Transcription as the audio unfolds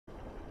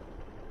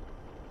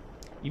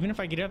Even if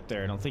I get up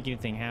there, I don't think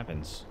anything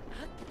happens.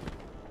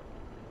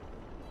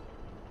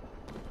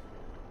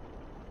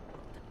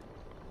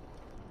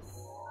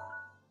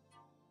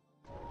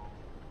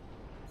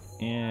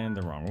 And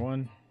the wrong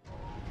one.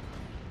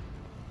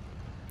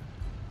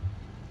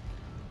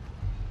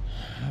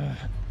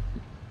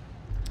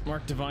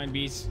 Mark Divine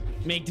Beast.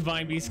 Make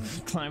Divine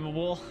Beast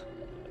climbable.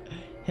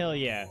 Hell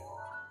yeah.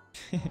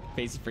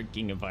 Face for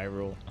King of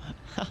Hyrule.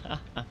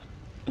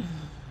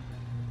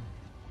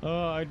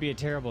 Oh, I'd be a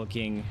terrible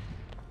king.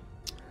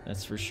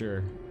 That's for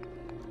sure.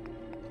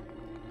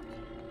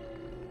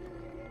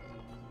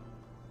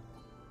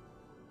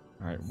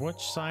 Alright, which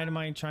side am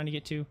I trying to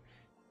get to?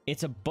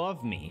 It's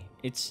above me.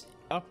 It's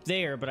up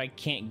there, but I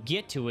can't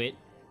get to it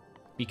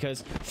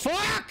because...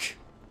 Fuck!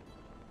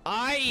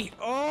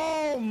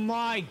 Oh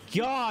my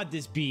god,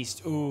 this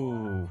beast.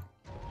 Ooh.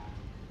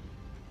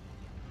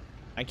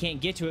 I can't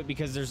get to it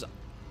because there's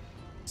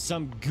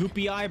some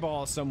goopy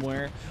eyeball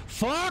somewhere.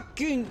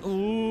 Fucking...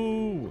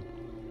 Ooh.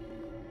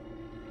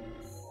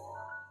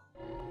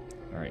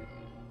 Alright.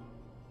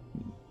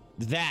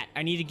 That.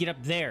 I need to get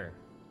up there.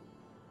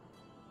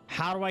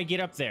 How do I get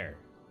up there?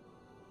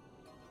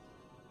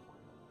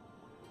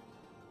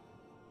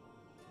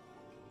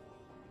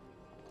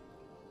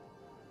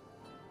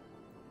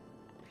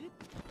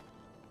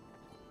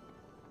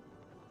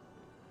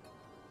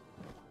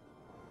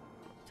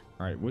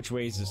 Alright, which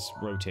way is this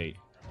rotate?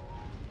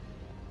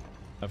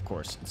 Of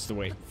course, it's the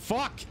way.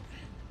 Fuck!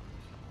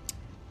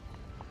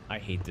 I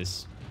hate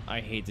this. I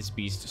hate this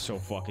beast so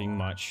fucking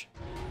much.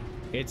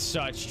 It's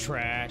such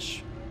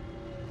trash.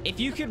 If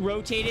you could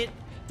rotate it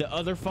the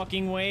other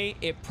fucking way,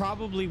 it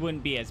probably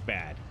wouldn't be as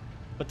bad.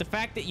 But the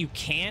fact that you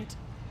can't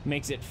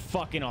makes it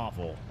fucking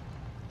awful.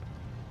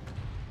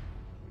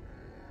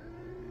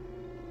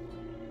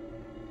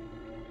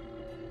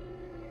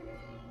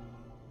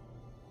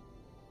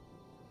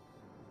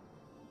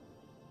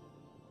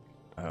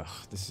 Ugh,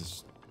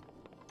 this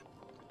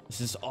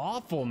is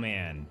awful,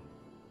 man.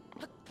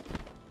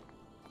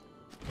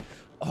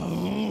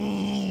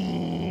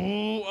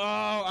 Oh,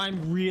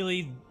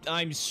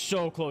 I'm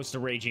so close to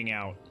raging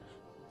out.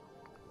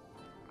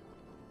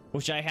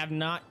 Which I have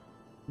not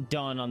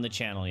done on the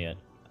channel yet,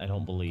 I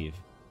don't believe.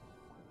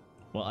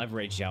 Well, I've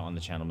raged out on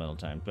the channel many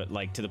times, but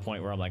like to the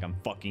point where I'm like, I'm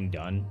fucking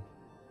done.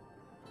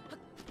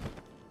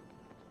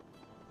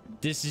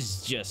 This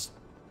is just,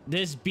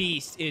 this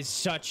beast is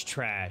such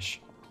trash.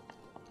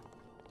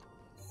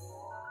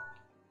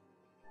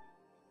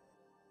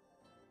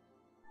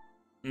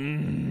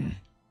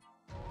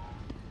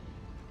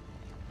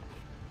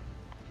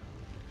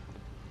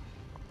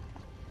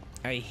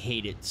 I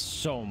hate it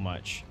so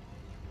much.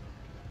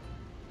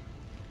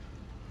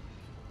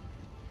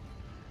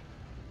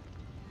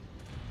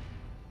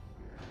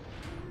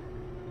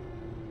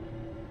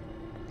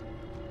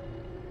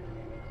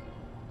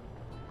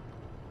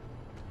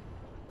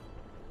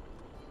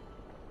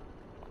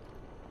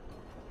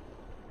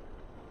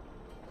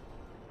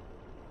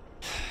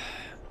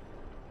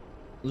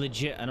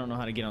 Legit, I don't know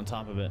how to get on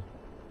top of it.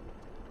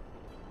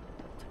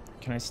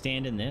 Can I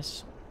stand in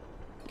this?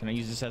 Can I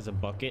use this as a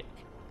bucket?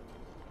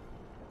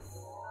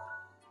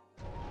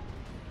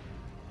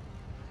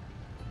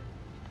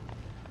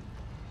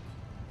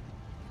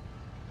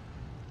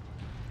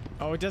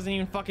 Oh, it doesn't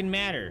even fucking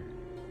matter.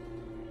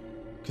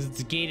 Because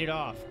it's gated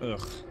off.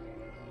 Ugh.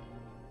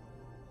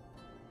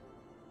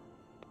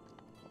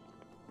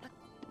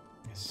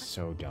 This is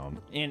so dumb.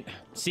 And,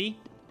 see?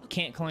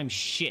 Can't climb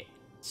shit.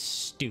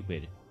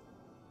 Stupid.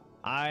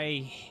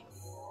 I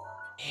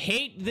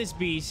hate this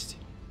beast.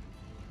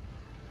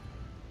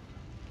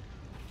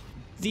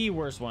 The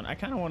worst one. I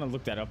kind of want to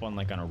look that up on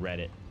like on a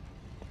Reddit.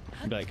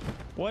 Be like,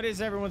 what is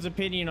everyone's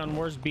opinion on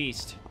worst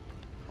beast?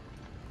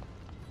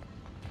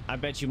 I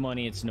bet you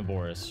money it's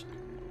Naboris.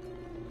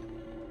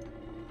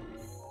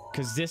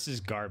 Because this is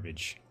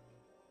garbage.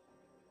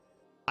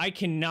 I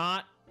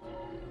cannot,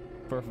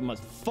 for the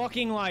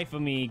fucking life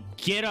of me,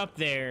 get up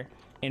there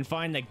and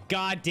find the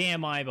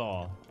goddamn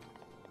eyeball.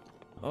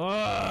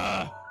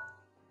 Ugh!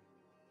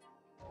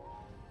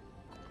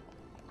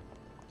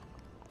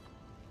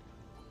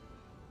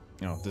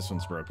 Oh, this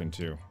one's broken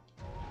too.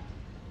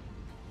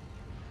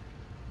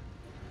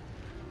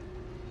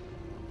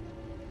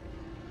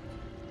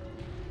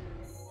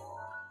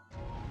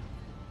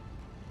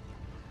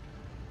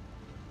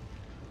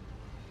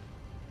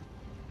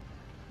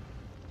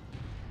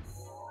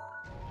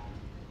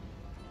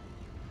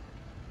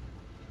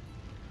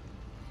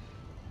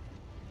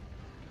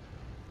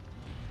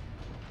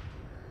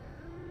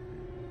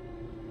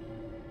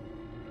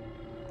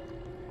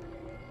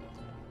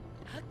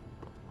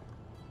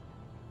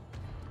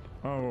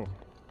 Oh.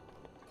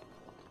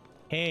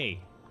 Hey.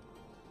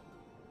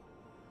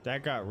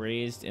 That got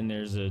raised and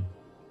there's a...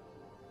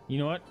 You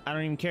know what? I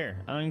don't even care.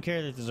 I don't even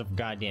care that there's a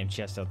goddamn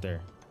chest out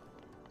there.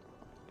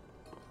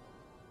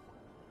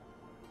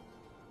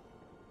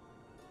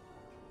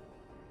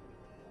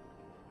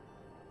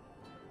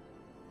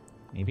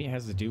 Maybe it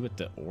has to do with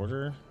the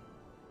order?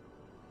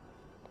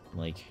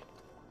 Like...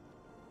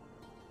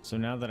 So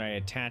now that I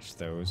attach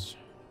those...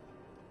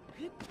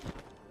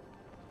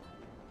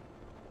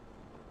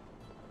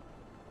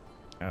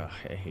 Ugh,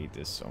 I hate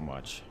this so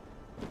much.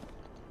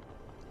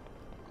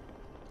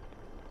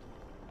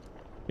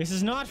 This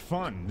is not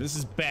fun. This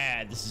is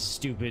bad. This is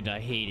stupid.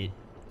 I hate it.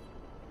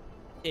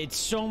 It's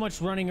so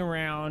much running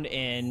around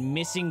and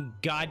missing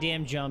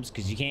goddamn jumps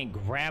because you can't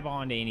grab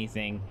onto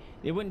anything.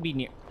 It wouldn't be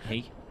near...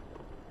 Hey.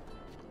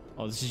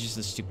 Oh, this is just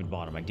the stupid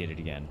bottom. I did it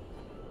again.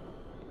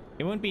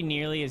 It wouldn't be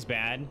nearly as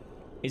bad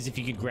as if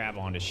you could grab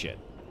onto shit.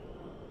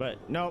 But,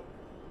 nope.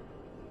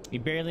 You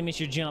barely miss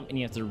your jump and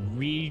you have to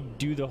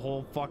redo the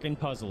whole fucking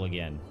puzzle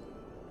again.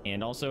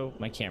 And also,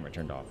 my camera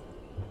turned off.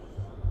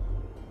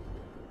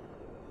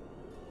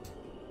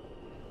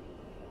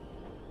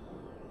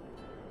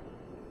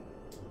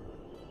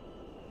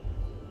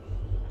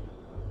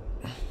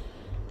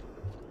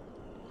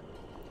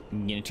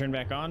 You gonna turn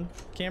back on,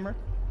 camera?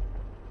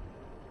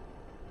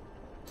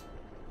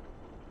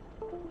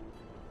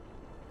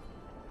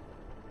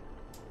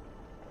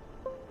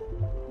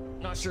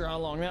 Not sure how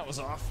long that was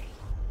off.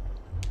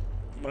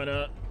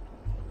 But,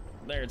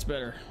 there, it's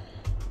better.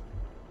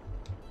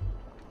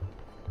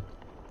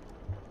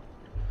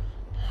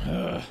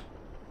 Ugh.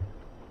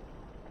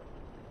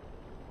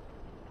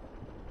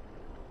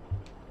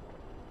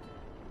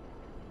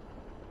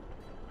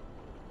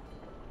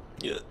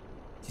 Yeah.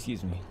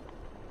 Excuse me.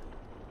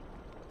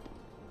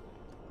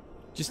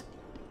 Just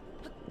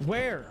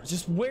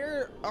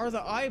where are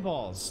the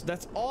eyeballs?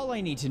 That's all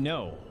I need to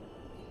know.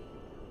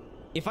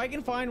 If I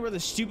can find where the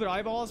stupid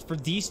eyeballs for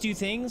these two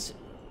things,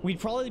 we'd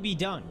probably be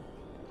done.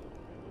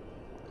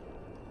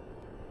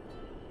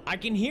 I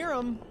can hear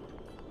them,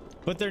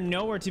 but they're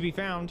nowhere to be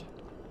found.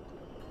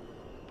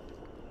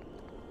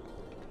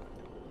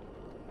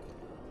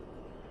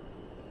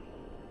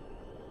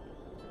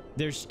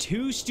 There's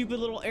two stupid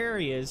little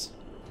areas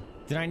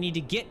that I need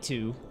to get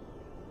to,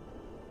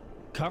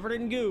 covered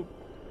in goop.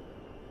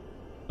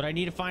 But I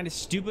need to find a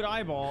stupid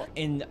eyeball,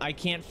 and I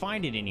can't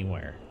find it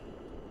anywhere.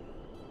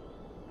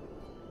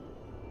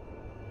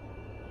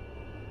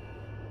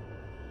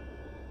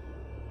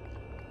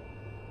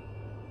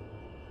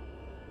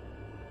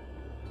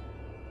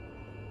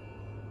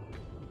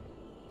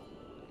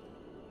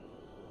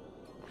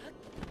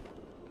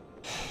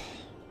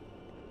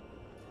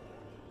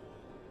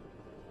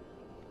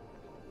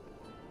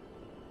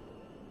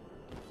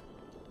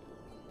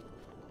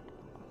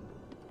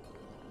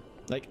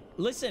 Like,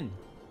 listen.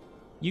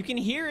 You can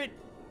hear it,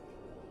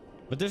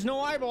 but there's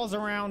no eyeballs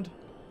around.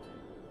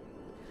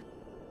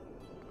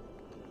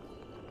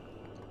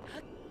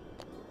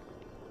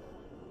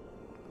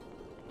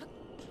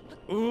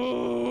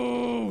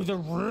 Ooh, the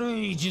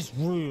rage is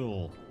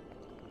real.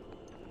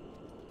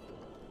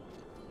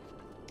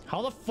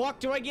 How the fuck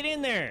do I get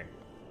in there?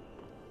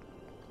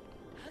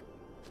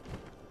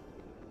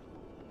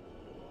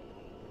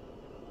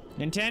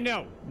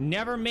 Nintendo,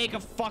 never make a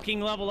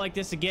fucking level like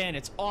this again.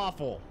 It's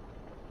awful.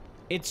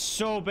 It's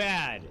so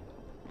bad.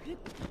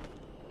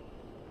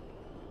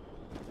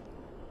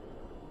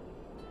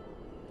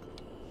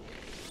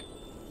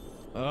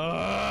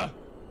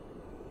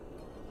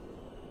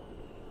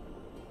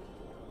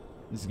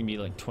 This is gonna be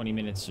like 20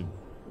 minutes of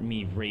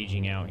me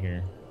raging out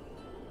here.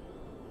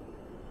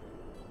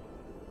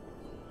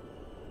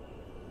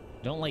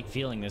 Don't like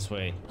feeling this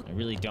way. I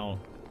really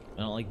don't.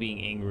 I don't like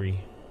being angry.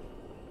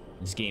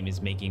 This game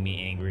is making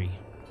me angry.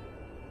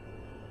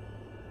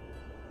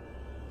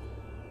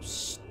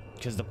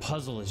 Because the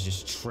puzzle is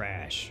just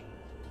trash.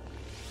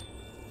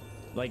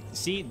 Like,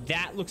 see,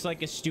 that looks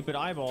like a stupid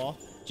eyeball,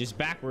 just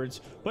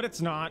backwards, but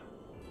it's not.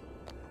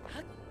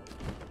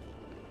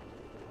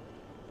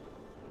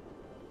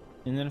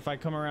 And then if I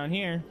come around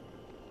here,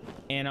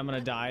 and I'm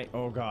gonna die,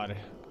 oh god.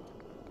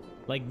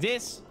 Like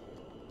this,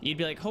 you'd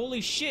be like,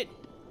 holy shit,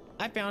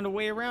 I found a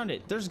way around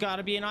it. There's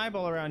gotta be an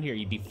eyeball around here.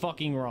 You'd be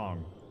fucking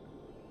wrong.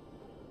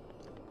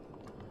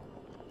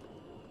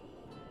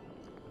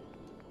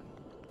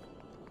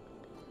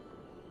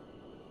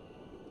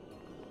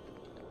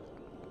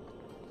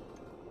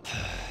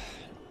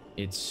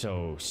 It's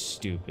so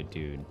stupid,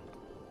 dude.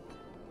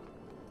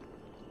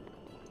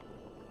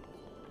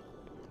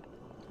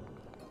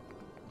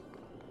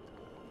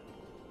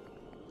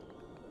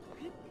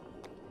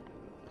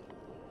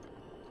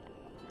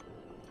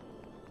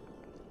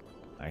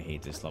 I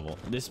hate this level.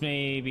 This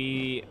may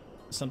be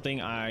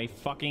something I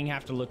fucking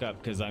have to look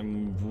up because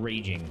I'm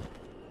raging.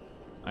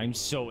 I'm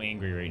so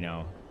angry right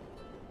now.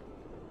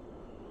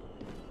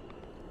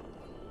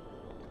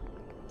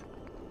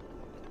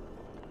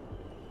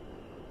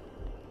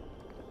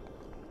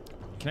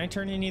 Can I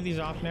turn any of these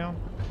off now?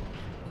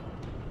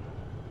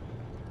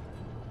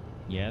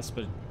 Yes,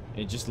 but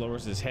it just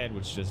lowers his head,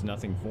 which does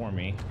nothing for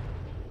me.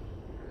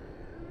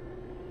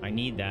 I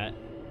need that.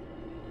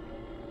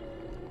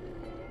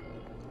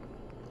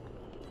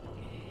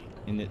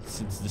 And that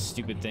since the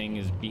stupid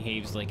thing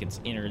behaves like its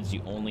innards,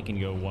 you only can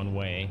go one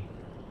way.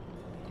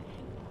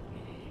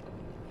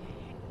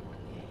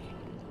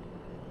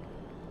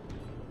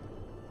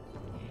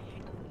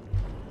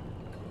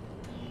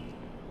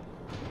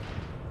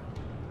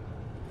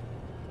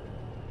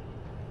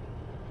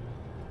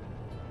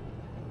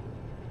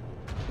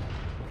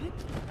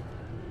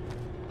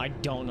 I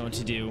don't know what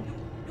to do.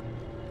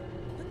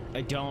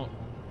 I don't,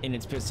 and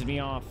it's pissing me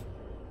off.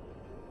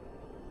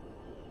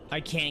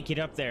 I can't get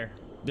up there.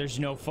 There's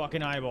no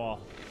fucking eyeball.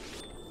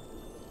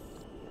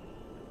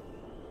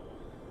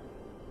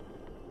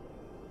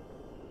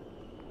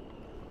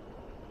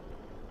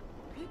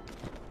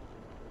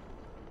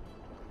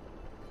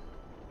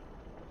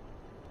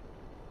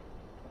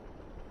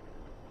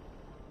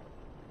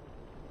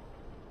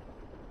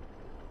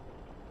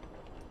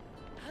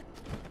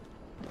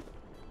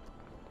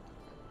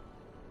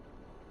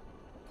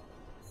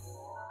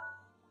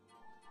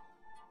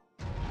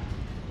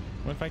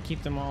 What if I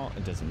keep them all?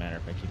 It doesn't matter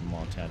if I keep them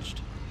all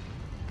attached.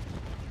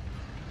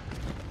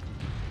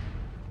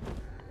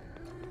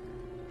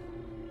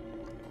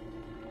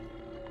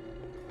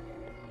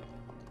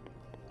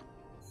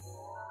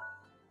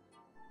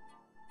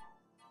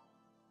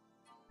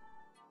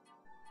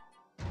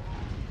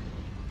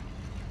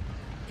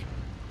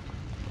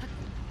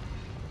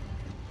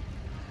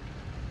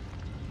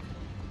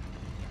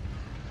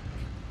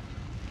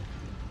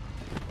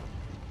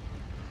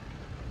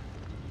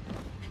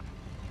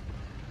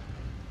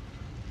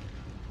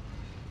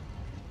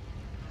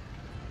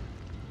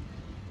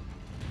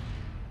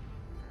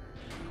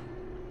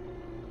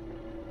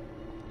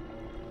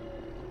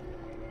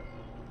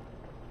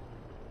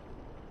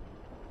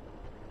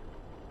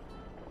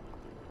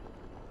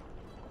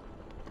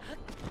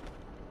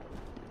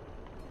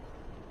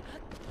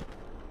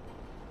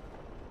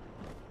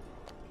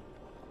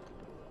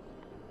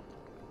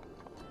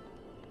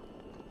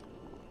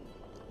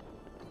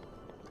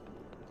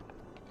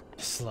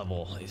 This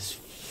level is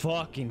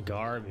fucking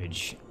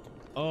garbage.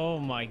 Oh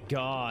my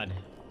god.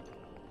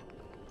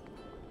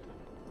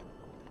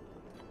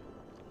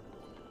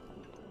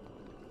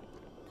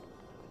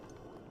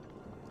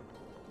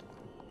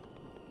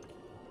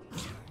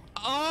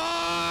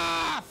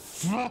 Ah!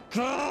 Fuck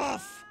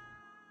off!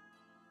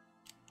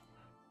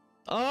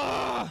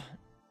 Ah!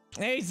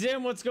 Hey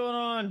Zim, what's going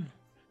on?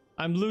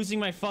 I'm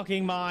losing my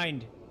fucking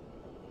mind.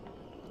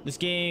 This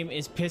game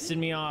is pissing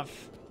me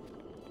off.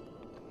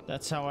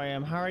 That's how I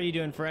am. How are you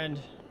doing, friend?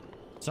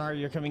 Sorry,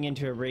 you're coming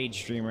into a rage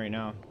stream right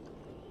now.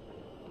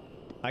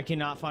 I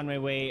cannot find my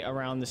way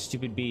around this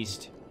stupid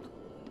beast.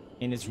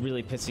 And it's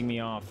really pissing me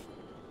off.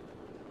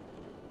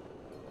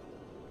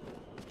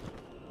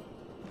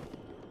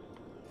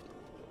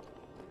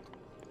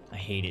 I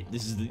hate it.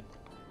 This is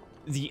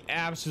the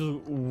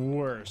absolute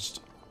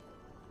worst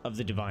of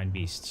the divine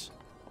beasts.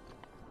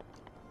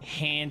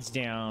 Hands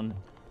down,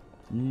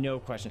 no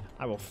question.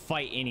 I will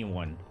fight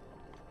anyone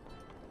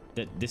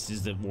that this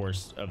is the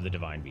worst of the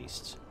divine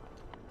beasts.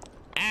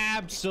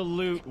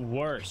 Absolute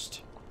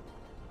worst.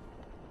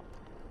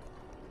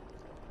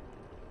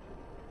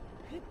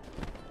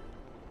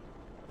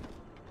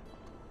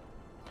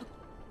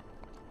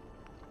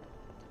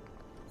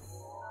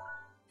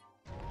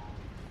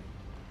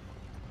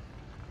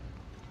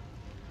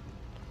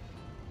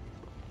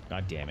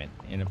 God damn it.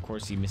 And of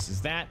course he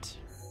misses that.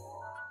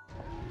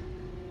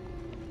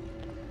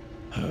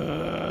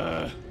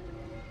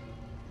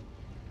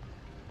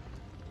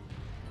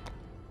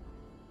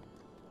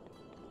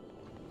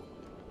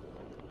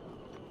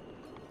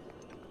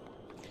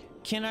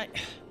 Can I...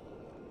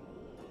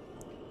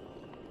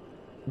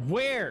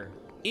 Where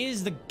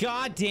is the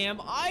goddamn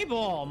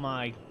eyeball?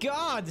 My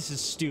god, this is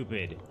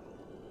stupid.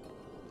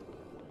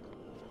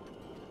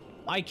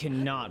 I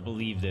cannot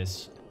believe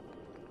this.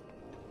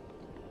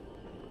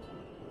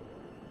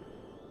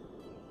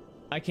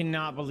 I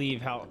cannot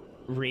believe how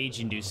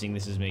rage-inducing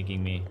this is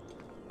making me.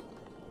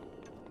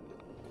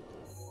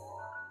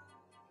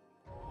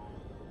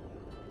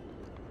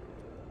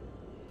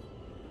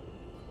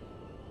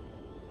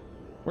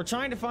 We're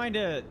trying to find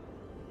an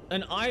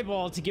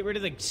eyeball to get rid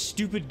of the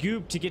stupid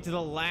goop to get to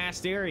the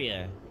last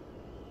area.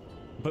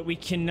 But we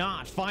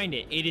cannot find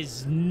it. It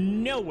is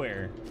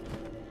nowhere.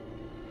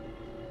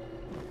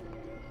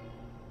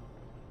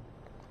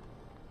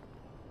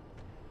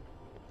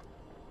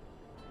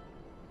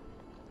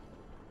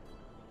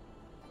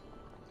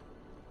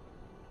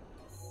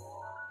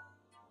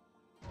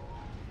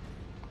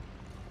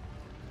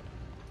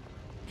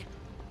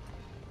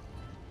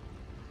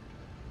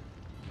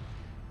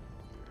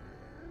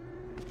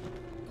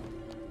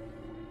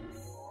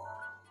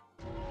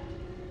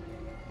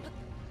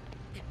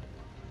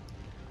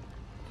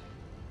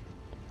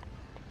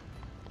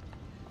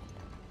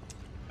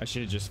 I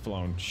should have just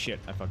flown. Shit,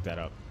 I fucked that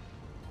up.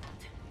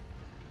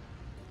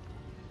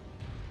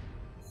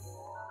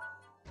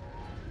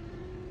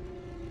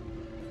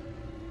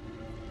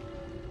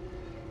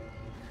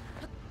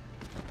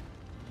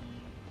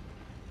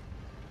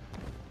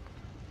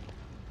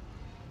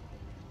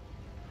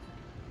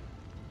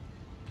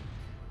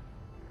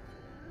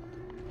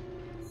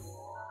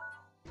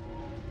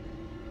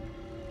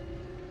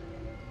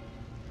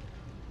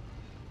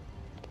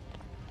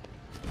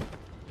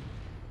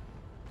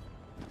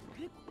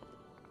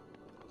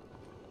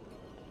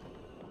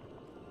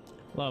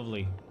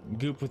 Lovely.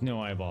 Goop with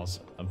no eyeballs.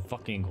 A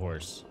fucking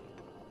horse.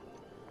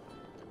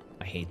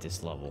 I hate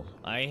this level.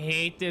 I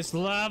hate this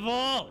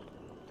level!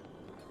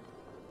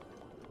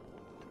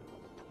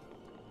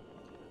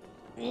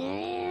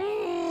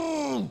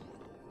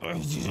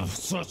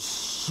 Such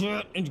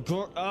shit and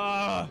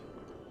I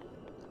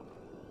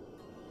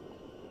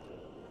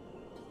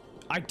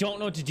don't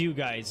know what to do,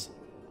 guys.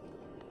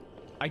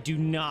 I do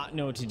not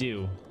know what to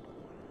do.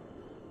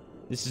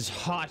 This is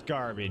hot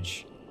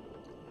garbage.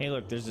 Hey,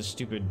 look, there's a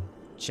stupid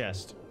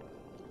chest.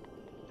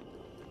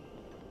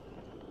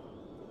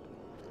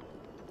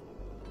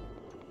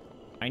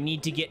 I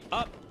need to get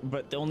up,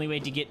 but the only way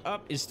to get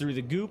up is through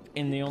the goop,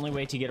 and the only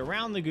way to get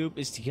around the goop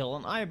is to kill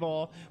an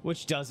eyeball,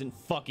 which doesn't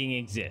fucking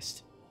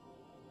exist.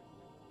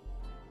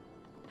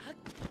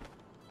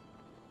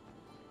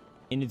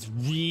 And it's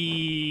really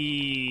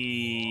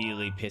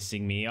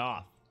pissing me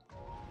off.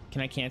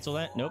 Can I cancel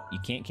that? Nope, you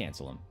can't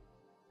cancel them.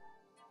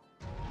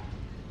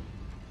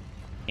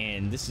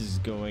 And this is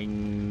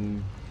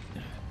going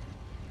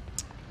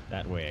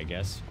that way, I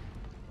guess.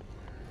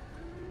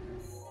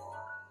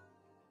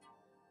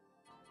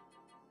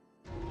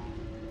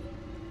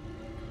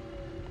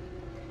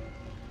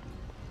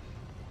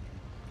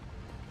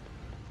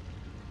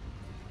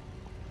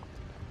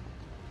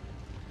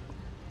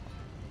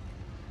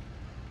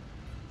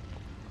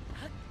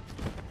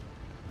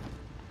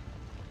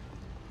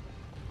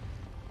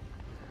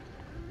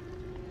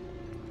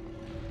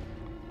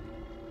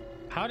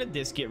 How did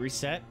this get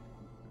reset?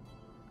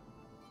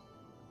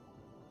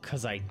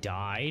 'Cause I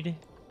died?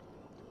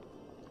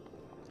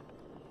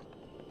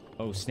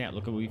 Oh snap,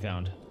 look what we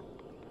found.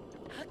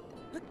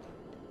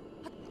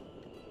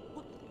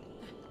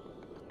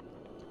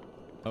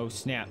 Oh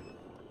snap.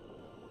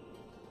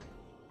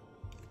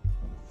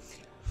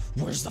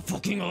 Where's the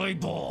fucking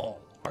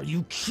eyeball? Are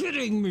you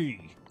kidding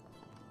me?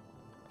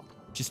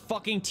 Just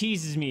fucking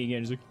teases me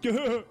again. He's like,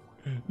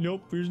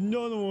 nope, there's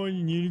another one.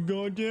 You need a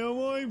goddamn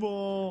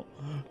eyeball.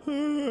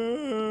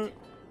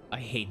 I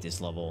hate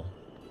this level.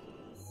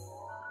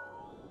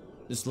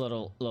 This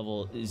little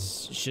level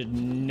should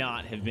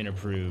not have been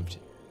approved.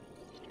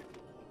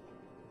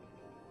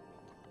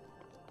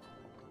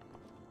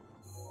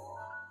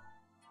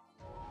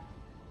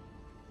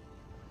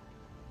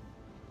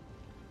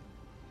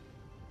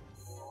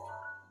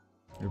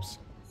 Oops.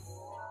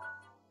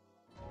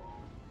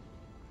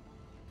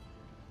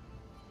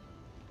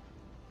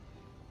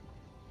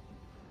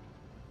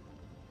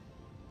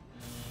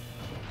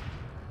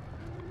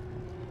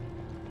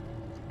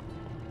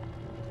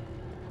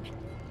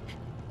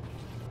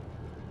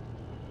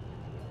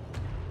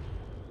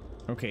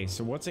 Okay,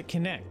 so what's it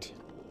connect?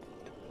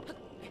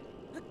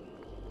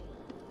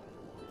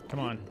 Come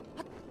on.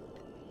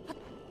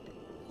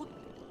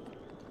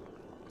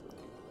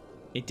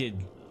 It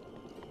did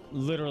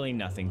literally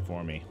nothing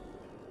for me.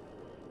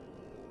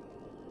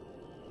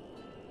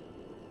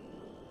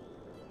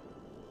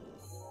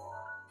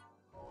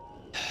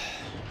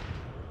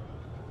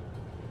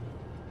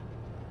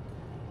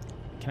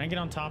 Can I get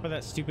on top of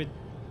that stupid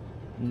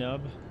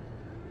nub?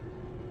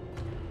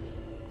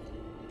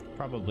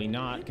 Probably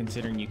not,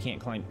 considering you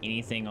can't climb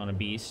anything on a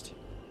beast.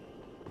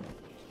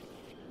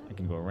 I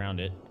can go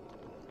around it.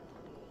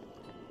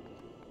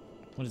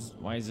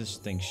 Why is this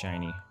thing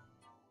shiny?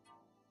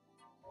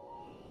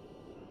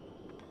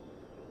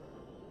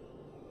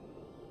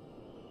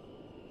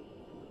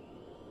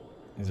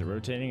 Is it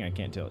rotating? I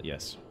can't tell.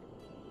 Yes.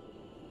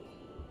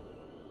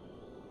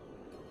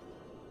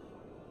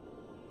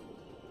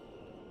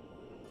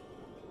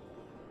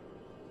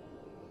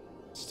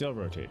 Still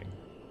rotating.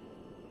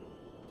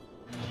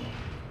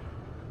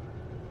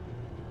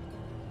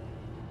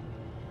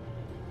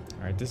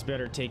 Alright, this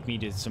better take me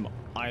to some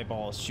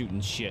eyeball shooting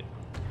shit.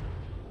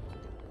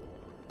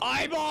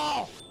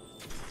 Eyeball!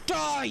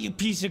 Die, you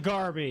piece of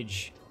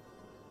garbage!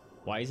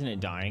 Why isn't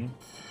it dying?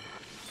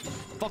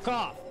 Fuck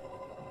off!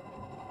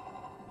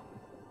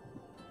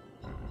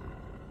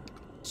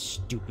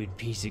 Stupid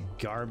piece of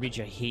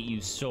garbage, I hate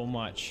you so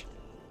much.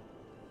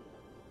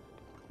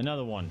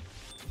 Another one.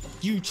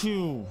 You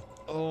too!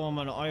 Oh, I'm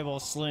on an eyeball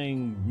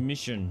slaying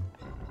mission.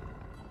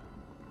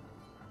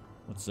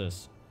 What's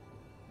this?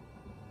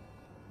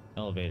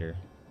 Elevator.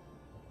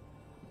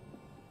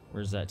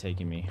 Where's that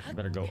taking me? I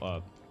better go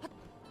up.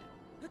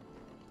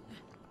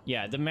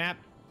 Yeah, the map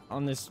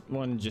on this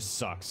one just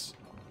sucks.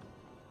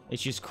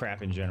 It's just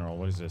crap in general.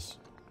 What is this?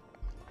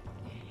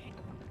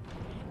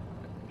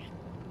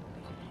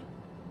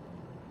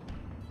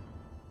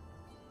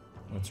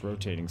 What's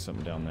rotating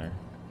something down there?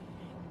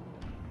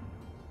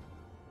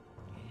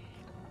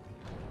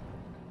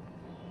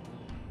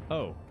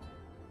 Oh,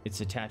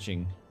 it's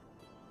attaching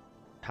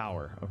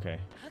power. Okay.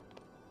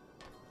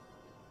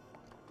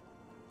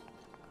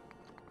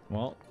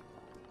 Well,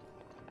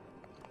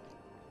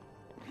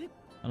 I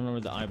don't know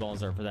where the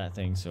eyeballs are for that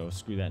thing, so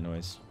screw that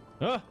noise.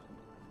 Ah!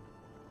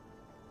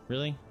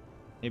 Really?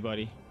 Hey,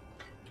 buddy.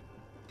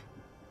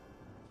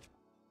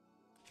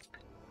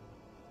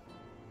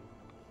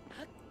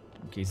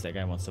 In case that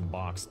guy wants to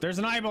box. There's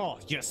an eyeball!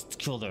 Yes,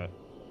 killed it.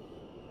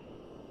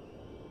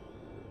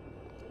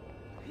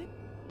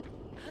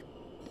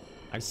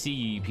 I see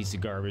you, you piece of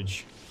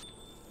garbage.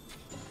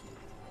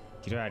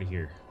 Get out of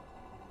here.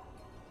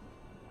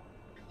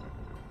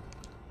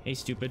 Hey,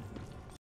 stupid.